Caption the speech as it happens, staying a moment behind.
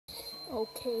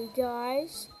Okay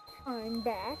guys, I'm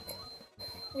back.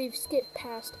 We've skipped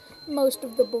past most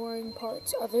of the boring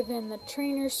parts other than the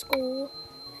trainer school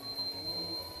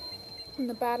and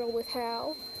the battle with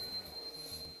Hal.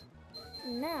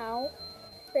 Now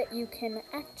that you can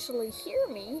actually hear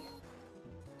me,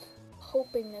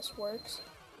 hoping this works,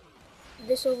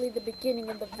 this will be the beginning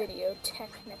of the video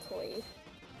technically.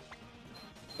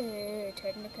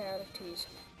 Technicalities.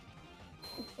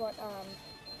 But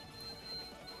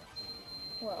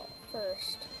well,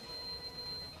 first,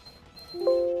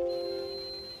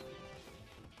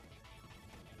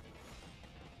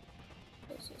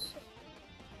 this is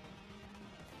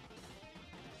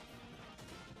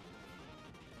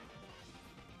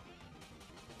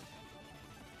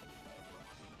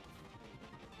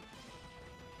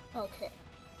okay.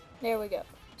 There we go.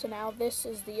 So now this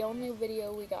is the only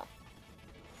video we got.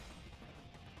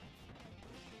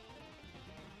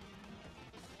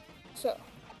 So,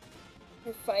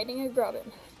 we're fighting a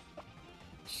grubbin.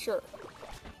 Sure.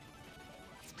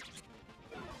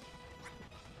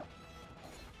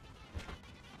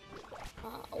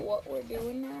 What we're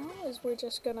doing now is we're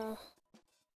just gonna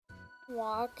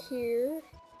walk here.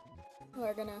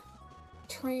 We're gonna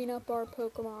train up our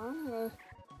Pokemon.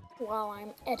 While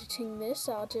I'm editing this,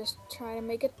 I'll just try to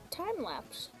make a time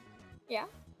lapse. Yeah?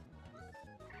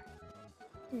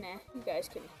 Nah, you guys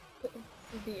can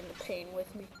be in the pain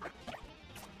with me.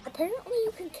 Apparently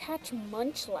you can catch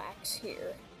munchlax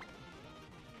here.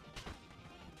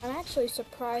 I'm actually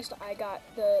surprised I got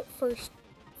the first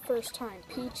time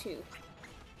Pichu.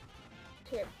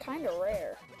 They're kind of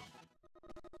rare.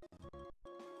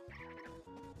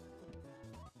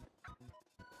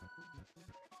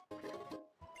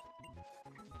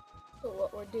 So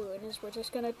what we're doing is we're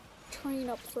just gonna train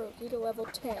up Froakie to level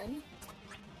 10.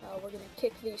 We're gonna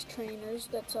kick these trainers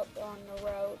that's up on the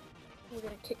route. We're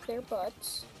gonna kick their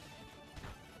butts.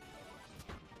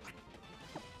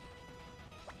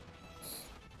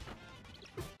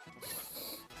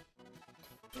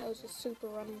 Nose is super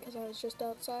running because I was just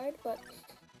outside, but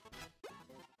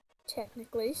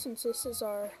technically, since this is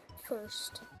our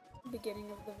first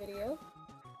beginning of the video.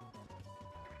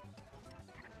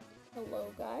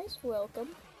 Hello guys,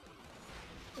 welcome.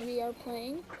 We are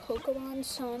playing Pokemon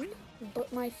Sun,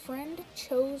 but my friend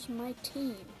chose my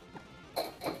team.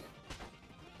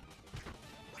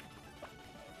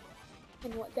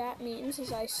 And what that means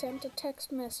is I sent a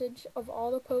text message of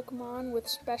all the Pokemon with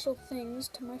special things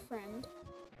to my friend.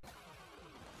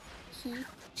 He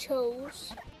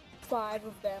chose 5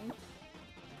 of them,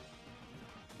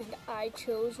 and I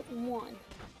chose 1.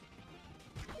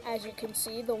 As you can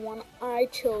see, the one I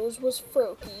chose was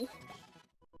Froakie,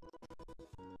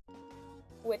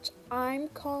 which I'm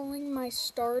calling my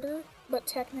starter, but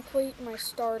technically my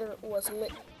starter was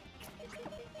Litten.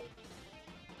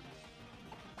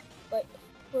 But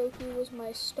Froakie was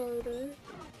my starter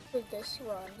for this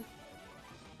run,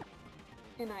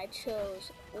 and I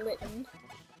chose Litten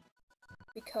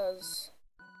because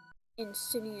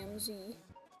Insignium Z.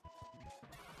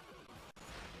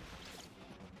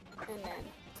 And then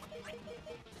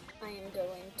I am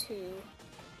going to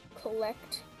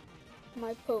collect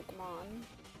my Pokemon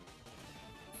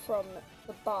from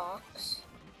the box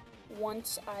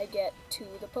once I get to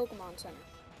the Pokemon Center.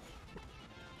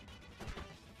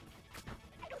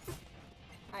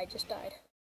 I just died.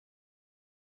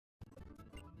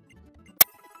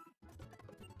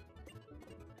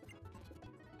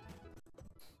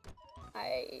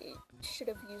 I should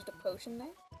have used a potion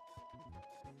there,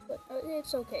 but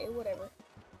it's okay, whatever.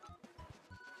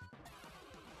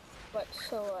 But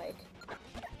so, like,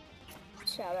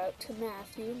 shout out to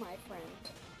Matthew, my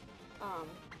friend.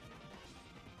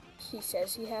 He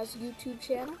says he has a YouTube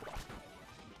channel.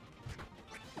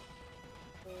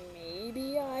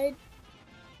 Maybe I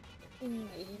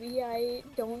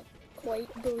don't quite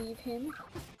believe him,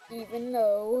 even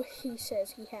though he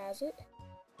says he has it.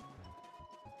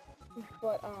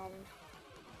 But,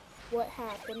 what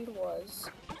happened was,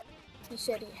 he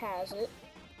said he has it,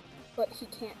 but he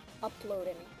can't upload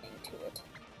anything to it.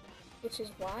 Which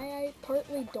is why I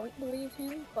partly don't believe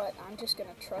him, but I'm just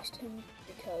gonna trust him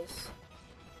because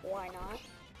why not?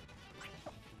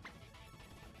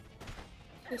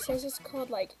 He says it's called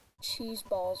like cheese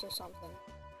balls or something.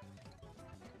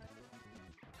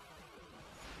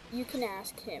 You can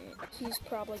ask him. He's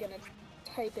probably gonna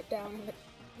type it down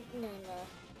in the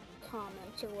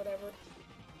comments or whatever.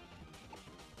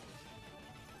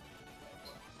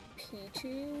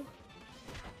 Pichu.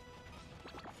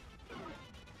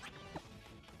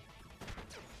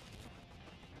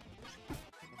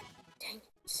 Dang,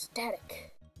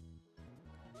 static.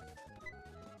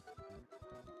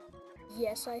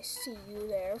 Yes, I see you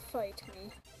there. Fight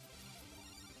me.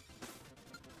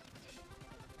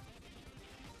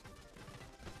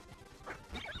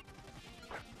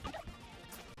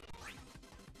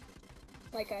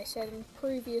 Like I said in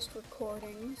previous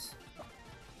recordings,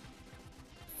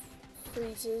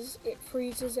 it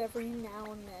freezes every now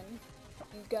and then.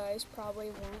 You guys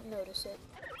probably won't notice it,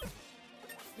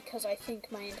 because I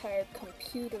think my entire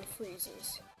computer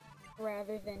freezes,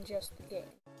 rather than just the game.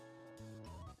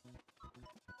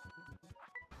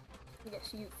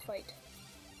 Yes, you fight.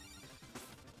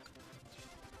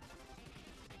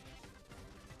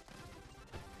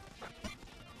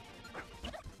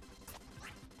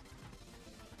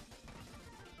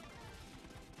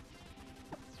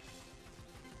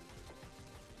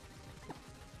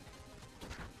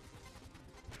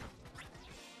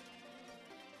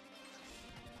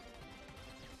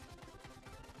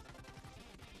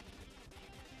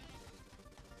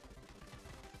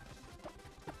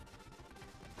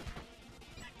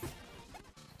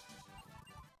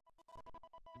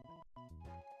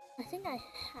 I think I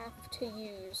have to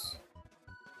use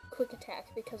quick attack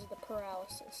because of the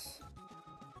paralysis.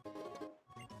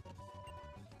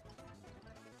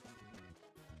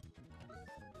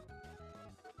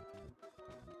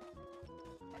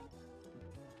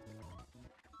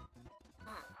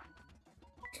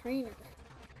 Trainer.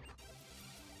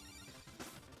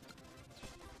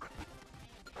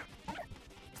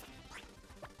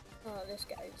 Oh, this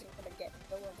guy isn't gonna get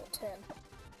to level 10.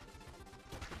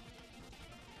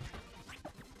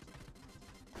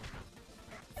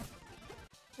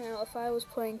 Now, if I was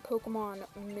playing Pokemon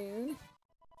Moon,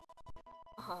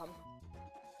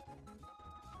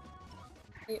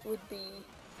 it would be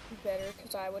better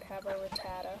because I would have a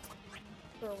Rattata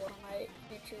for one of my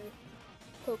future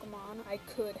Pokemon. I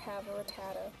could have a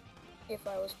Rattata if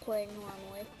I was playing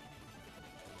normally.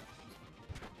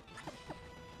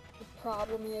 The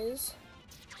problem is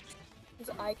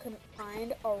I couldn't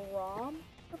find a ROM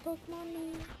for Pokemon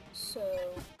Moon, so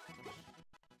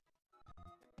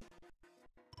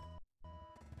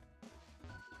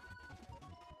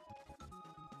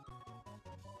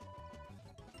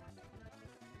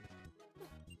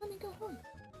let me go home.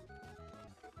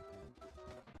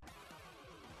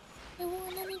 It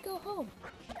won't let me go home.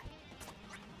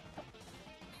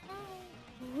 How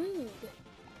rude.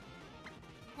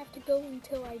 I have to go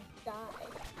until I die.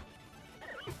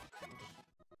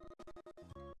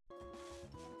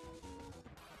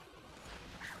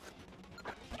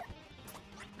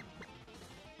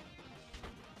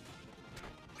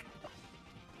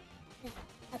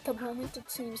 At the moment,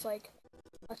 it seems like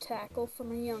a tackle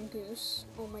from a young goose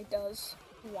only does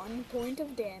 1 point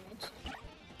of damage,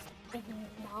 and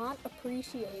not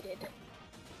appreciated.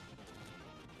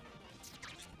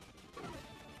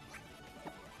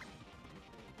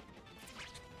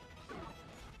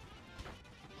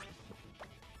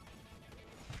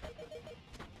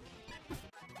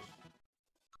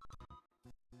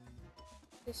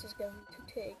 This is going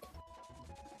to take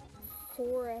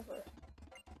forever.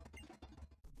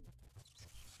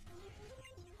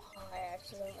 I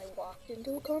accidentally walked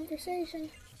into a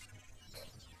conversation.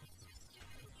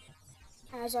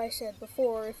 As I said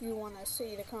before, if you want to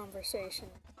see the conversation,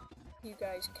 you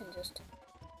guys can just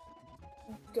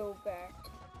go back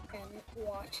and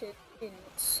watch it in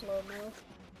slow-mo.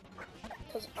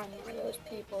 Because I'm one of those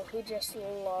people who just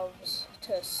loves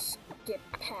to skip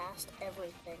past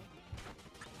everything.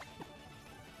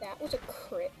 That was a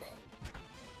crit.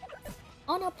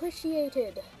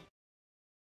 Unappreciated!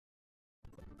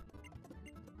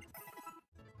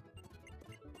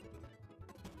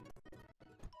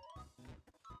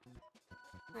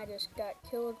 I just got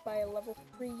killed by a level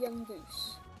 3 young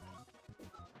goose.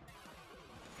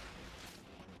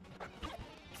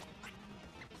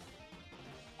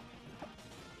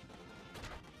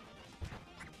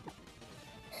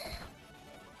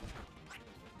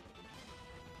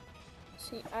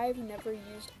 See, I've never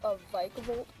used a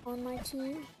Vikavolt on my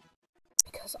team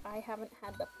because I haven't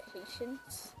had the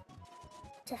patience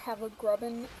to have a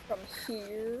Grubbin from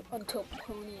here until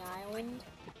Pony Island.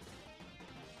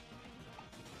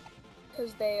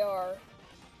 Because they are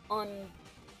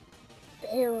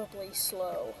unbearably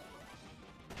slow.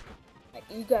 Like,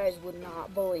 you guys would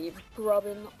not believe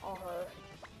Grubbin are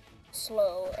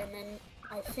slow, and then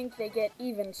I think they get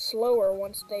even slower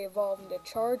once they evolve into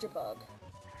Charjabug.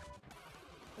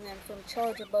 And then from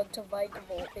Charjabug to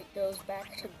Vikavolt, it goes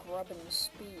back to Grubbin's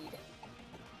speed.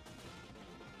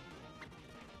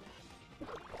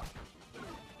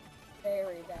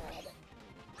 Very bad.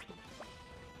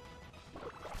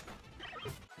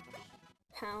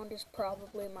 Pound is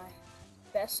probably my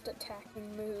best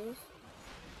attacking move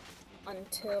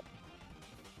until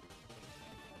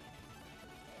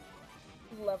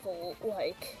level,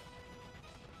 like,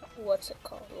 what's it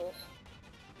called?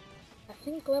 I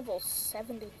think level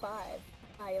 75,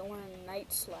 I learned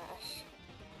Night Slash.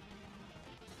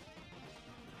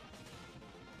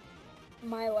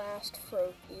 My last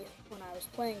froakie, when I was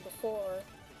playing before,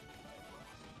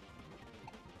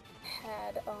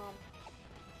 had,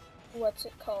 what's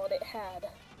it called? It had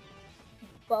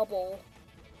bubble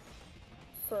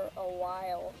for a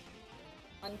while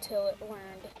until it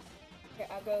learned. Here,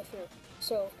 I'll go through.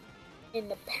 So, in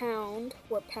the pound,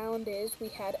 where pound is, we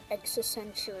had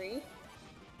exocentury.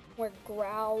 Where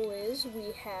growl is,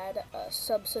 we had a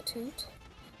substitute.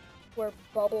 Where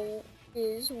bubble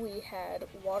is, we had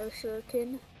water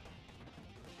shuriken.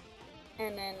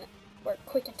 And then where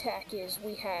quick attack is,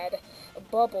 we had a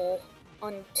bubble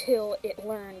until it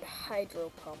learned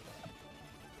hydro pump,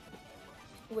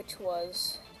 which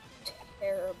was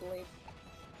terribly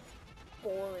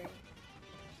boring.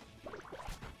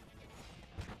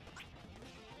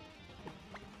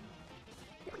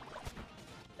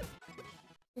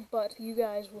 But you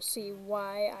guys will see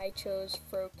why I chose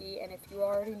froakie, and if you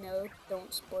already know,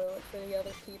 don't spoil it for the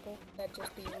other people. That'd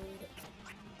just be rude.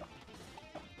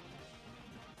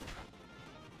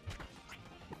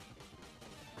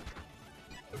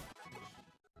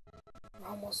 We're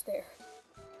almost there.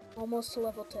 Almost to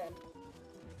level 10.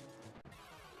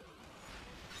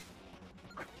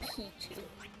 Peachy.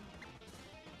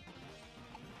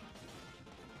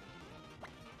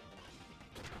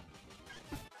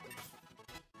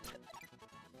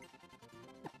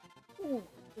 Ooh,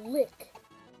 lick.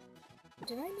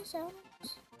 Did I miss out on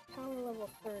this? Power level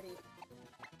 30.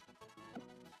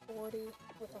 40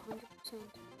 with 100%.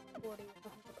 40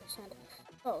 with 100%.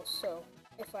 Oh, so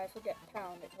if I forget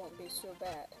pound, it won't be so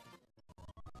bad.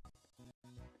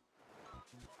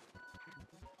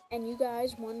 And you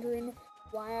guys wondering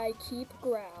why I keep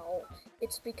growl?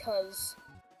 It's because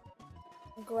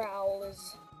growl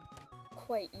is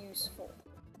quite useful.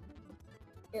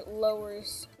 It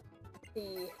lowers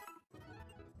the,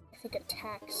 I think,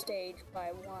 attack stage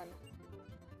by 1.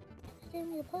 It gave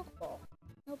me a Pokeball.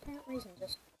 No apparent reason,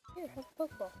 just, here, have a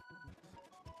Pokeball.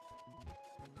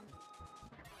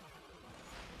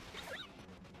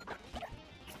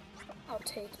 I'll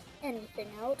take anything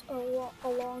out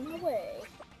along the way.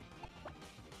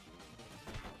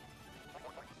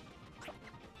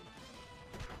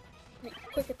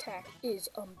 Quick attack is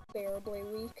unbearably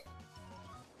weak.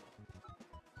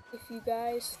 If you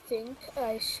guys think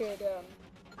I should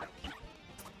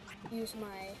use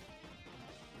my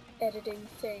editing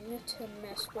thing to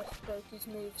mess with froakie's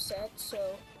moveset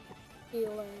so he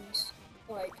learns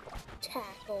like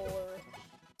tackle or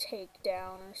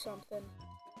takedown or something,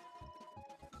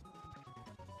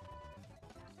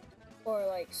 or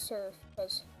like surf,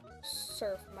 because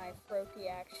surf my froakie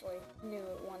actually knew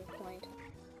at one point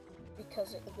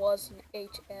because it was an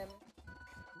HM.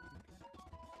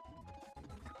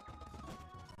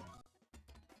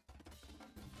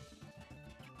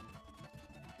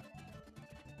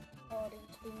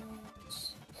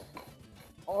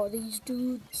 All these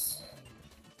dudes.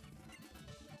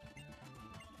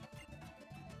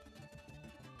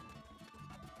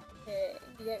 Okay,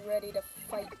 get ready to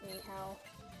fight me, Hal.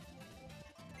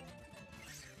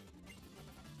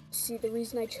 See, the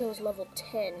reason I chose level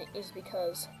 10 is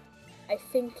because I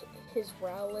think his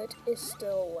Rowlet is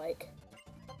still like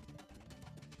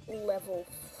level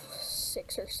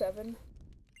 6 or 7.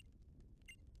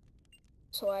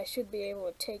 So I should be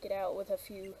able to take it out with a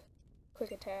few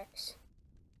quick attacks.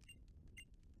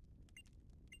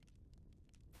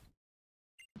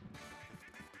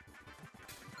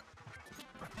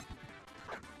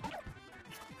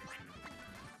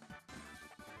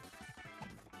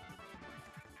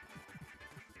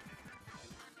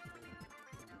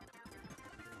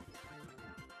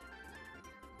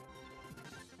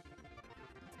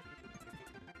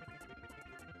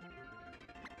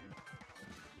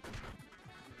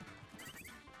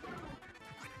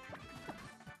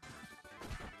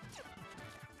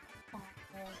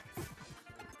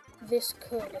 This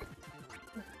could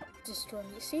destroy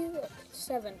me. See, look,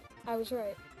 7. I was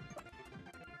right.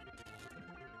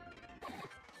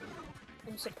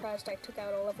 I'm surprised I took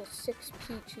out a level 6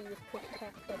 Pichu with quick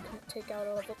attack, but I couldn't take out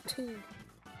a level 2.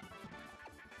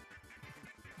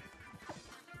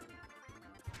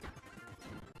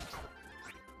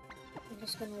 I'm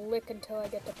just gonna lick until I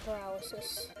get the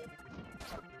paralysis.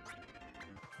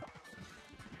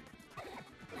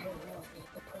 I really need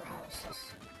the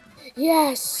paralysis.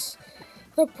 Yes!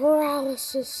 The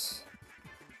paralysis!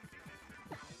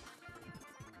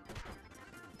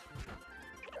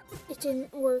 It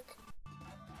didn't work.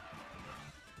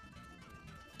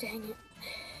 Dang it.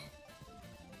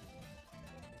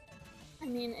 I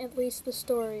mean, at least the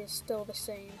story is still the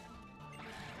same.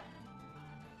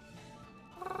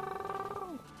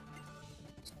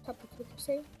 Stop the clicker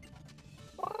save.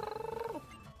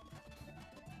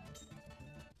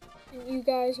 And you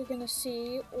guys are gonna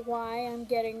see why I'm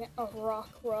getting a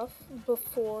rockruff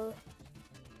before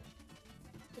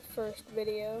the first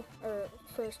video, or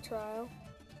first trial.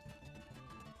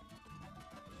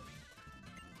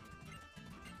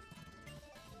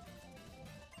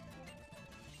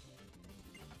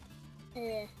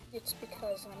 It's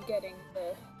because I'm getting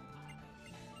the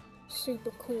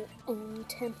super cool own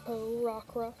tempo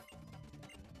rockruff.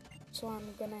 So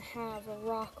I'm gonna have a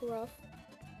rockruff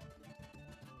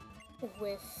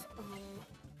with,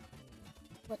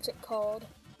 what's it called?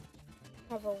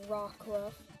 Have a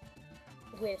rockruff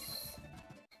with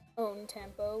own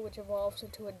tempo, which evolves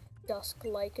into a dusk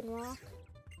lichen rock.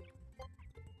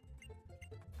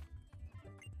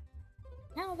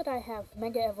 Now that I have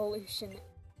Mega Evolution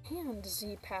and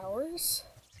Z powers,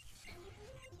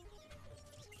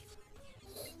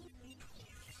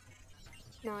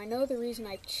 now I know the reason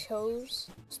I chose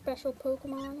special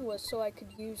Pokemon was so I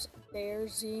could use their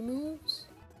Z moves,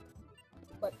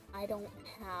 but I don't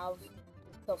have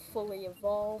the fully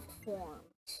evolved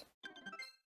forms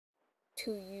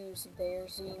to use their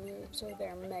Z moves or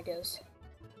their Megas.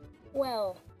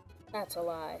 Well, that's a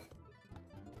lie.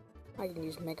 I can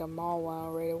use Mega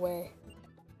Mawile right away.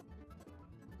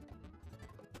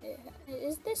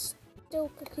 Is this still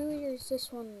Kukui or is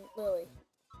this one Lily?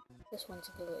 This one's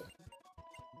Lily.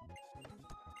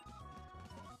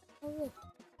 Oh,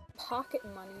 pocket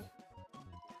money.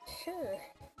 Sure.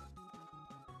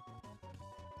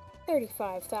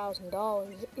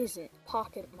 $35,000 isn't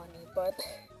pocket money, but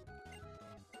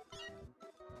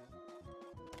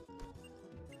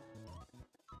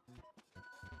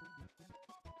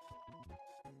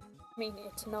I mean,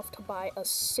 it's enough to buy a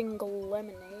single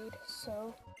lemonade,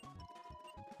 so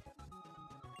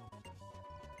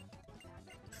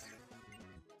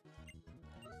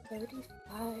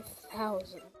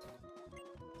 $35,000.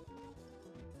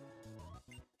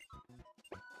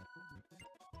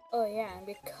 Oh yeah, and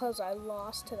because I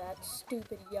lost to that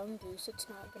stupid young goose, it's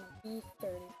not gonna be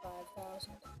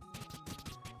 35,000.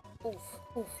 Oof,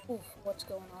 oof, oof, what's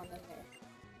going on in there?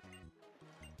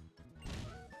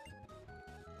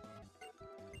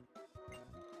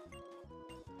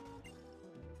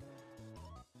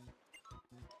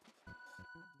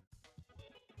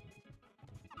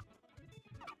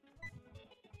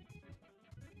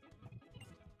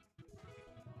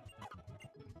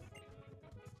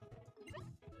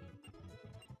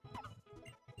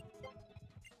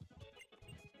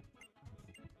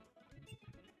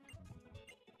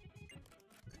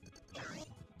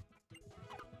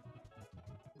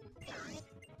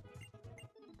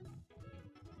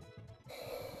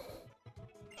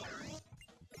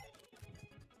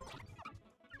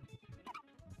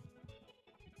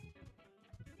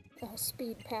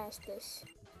 Speed past this.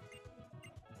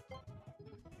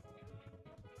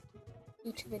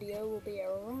 Each video will be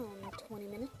around 20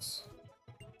 minutes.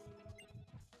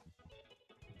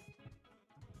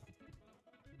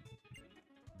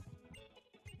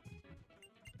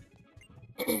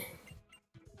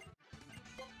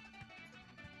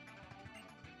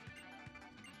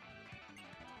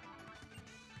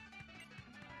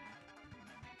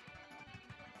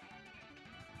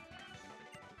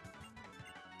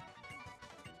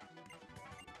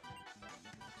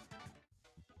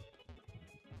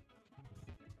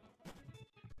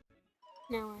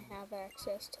 Now I have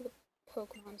access to the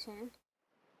Pokemon Center.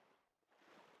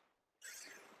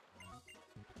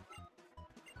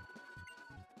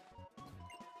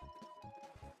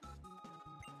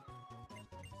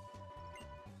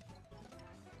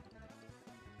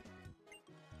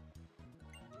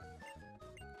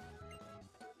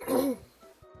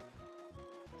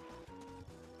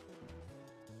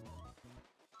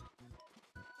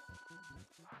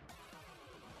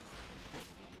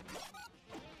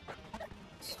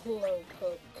 Slow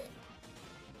poke.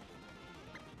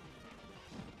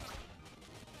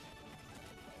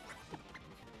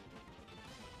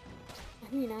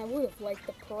 I mean, I would have liked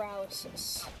the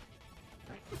paralysis,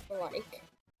 like,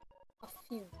 a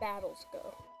few battles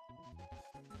ago.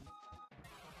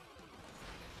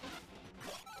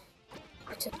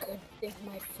 It's a good thing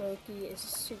my froakie is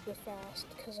super fast,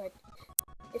 because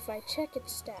if I check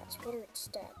its stats, what are its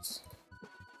stats?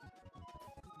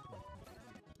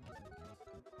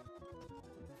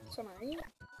 Summary.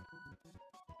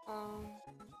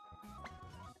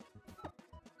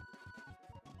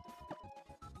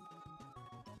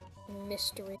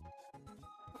 Mystery.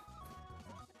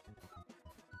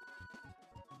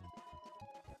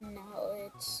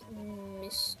 it's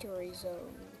Mystery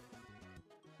Zone.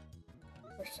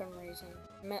 For some reason.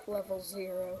 Met level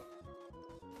 0.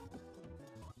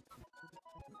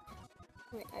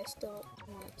 Wait, I still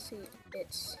want to see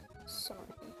its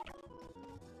summary.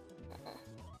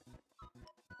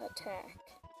 Attack.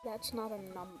 That's not a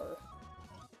number.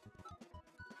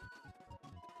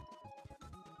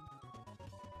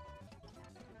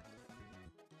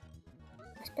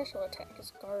 My special attack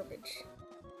is garbage.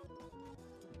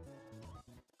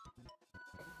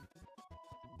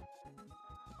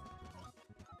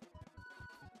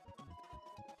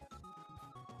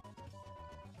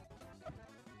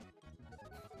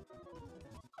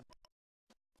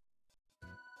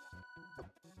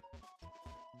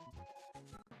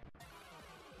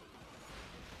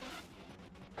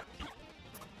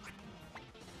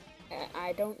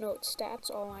 I don't know its stats,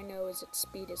 all I know is its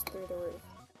speed is through the roof.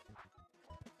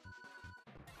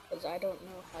 Because I don't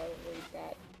know how to read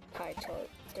that pie chart.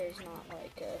 There's not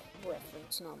like a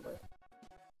reference number.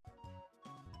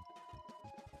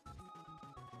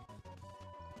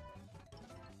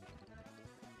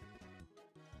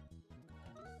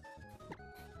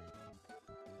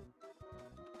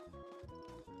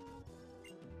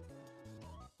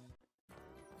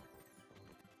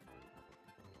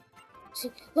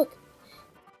 See, look!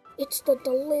 It's the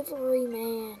delivery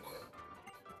man!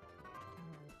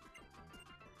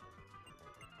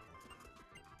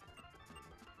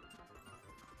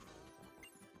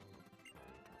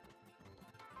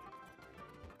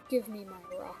 Give me my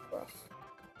rockruff.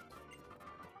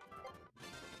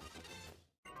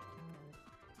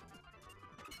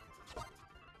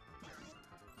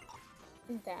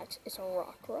 That is a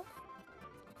rockruff.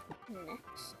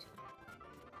 Next.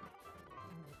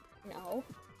 No.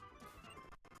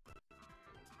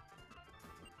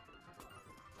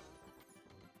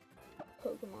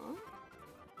 Pokemon.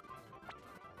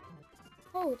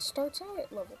 Oh, it starts out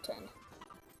at level 10.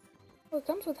 Oh, it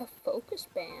comes with a focus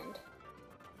band.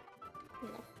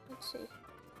 No, let's see.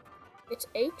 Its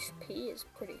HP is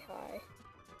pretty high.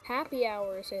 Happy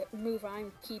Hour is a move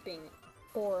I'm keeping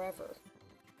forever.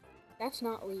 That's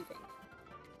not leaving.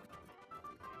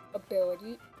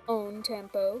 Ability, Own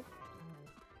Tempo.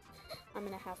 I'm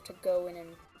gonna have to go in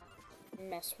and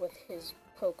mess with his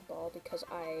Pokeball because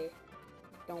I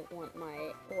don't want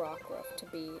my rockruff to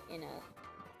be in a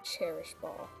Cherish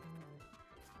Ball.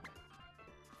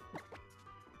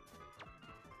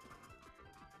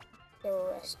 The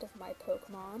rest of my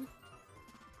Pokemon.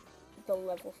 The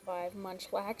level 5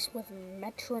 Munchlax with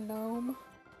Metronome.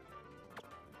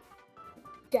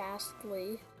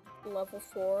 Gastly, level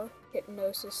 4,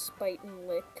 Hypnosis, Spite, and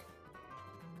Lick.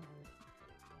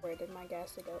 Where did my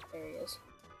Gastly go? There he is.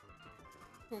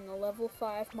 And the level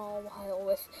 5 mawile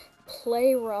with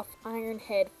Play Rough, Iron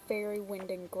Head, Fairy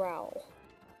Wind, and Growl.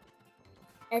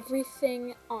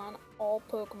 Everything on all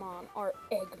Pokemon are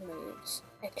egg moves,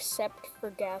 except for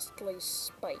Gastly's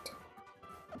Spite.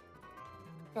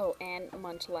 Oh, and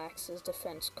Munchlax's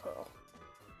Defense Curl.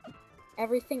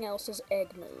 Everything else is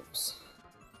egg moves,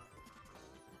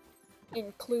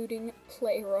 including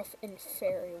Play Rough and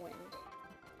Fairy Wind.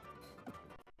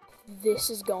 This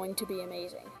is going to be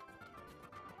amazing.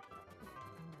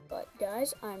 But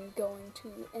guys, I'm going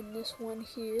to end this one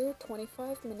here.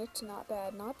 25 minutes, not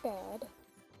bad, not bad.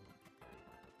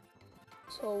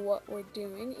 So what we're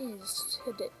doing is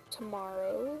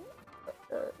tomorrow,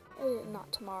 not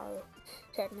tomorrow,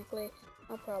 technically,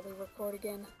 I'll probably record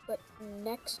again, but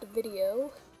next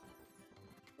video,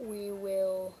 we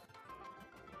will,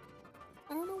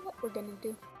 I don't know what we're gonna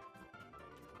do.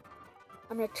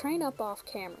 I'm gonna train up off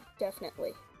camera,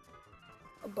 definitely,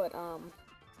 but I'll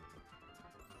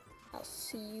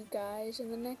see you guys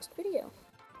in the next video.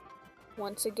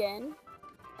 Once again,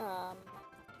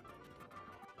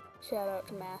 shout out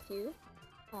to Matthew.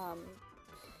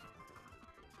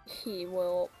 He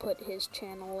will put his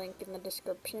channel link in the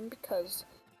description because,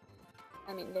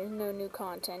 I mean, there's no new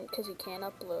content because he can't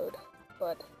upload,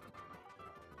 but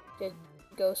just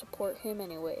go support him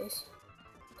anyways,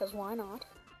 because why not?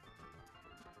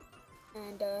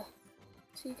 And,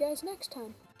 see you guys next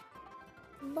time.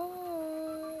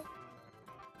 Bye!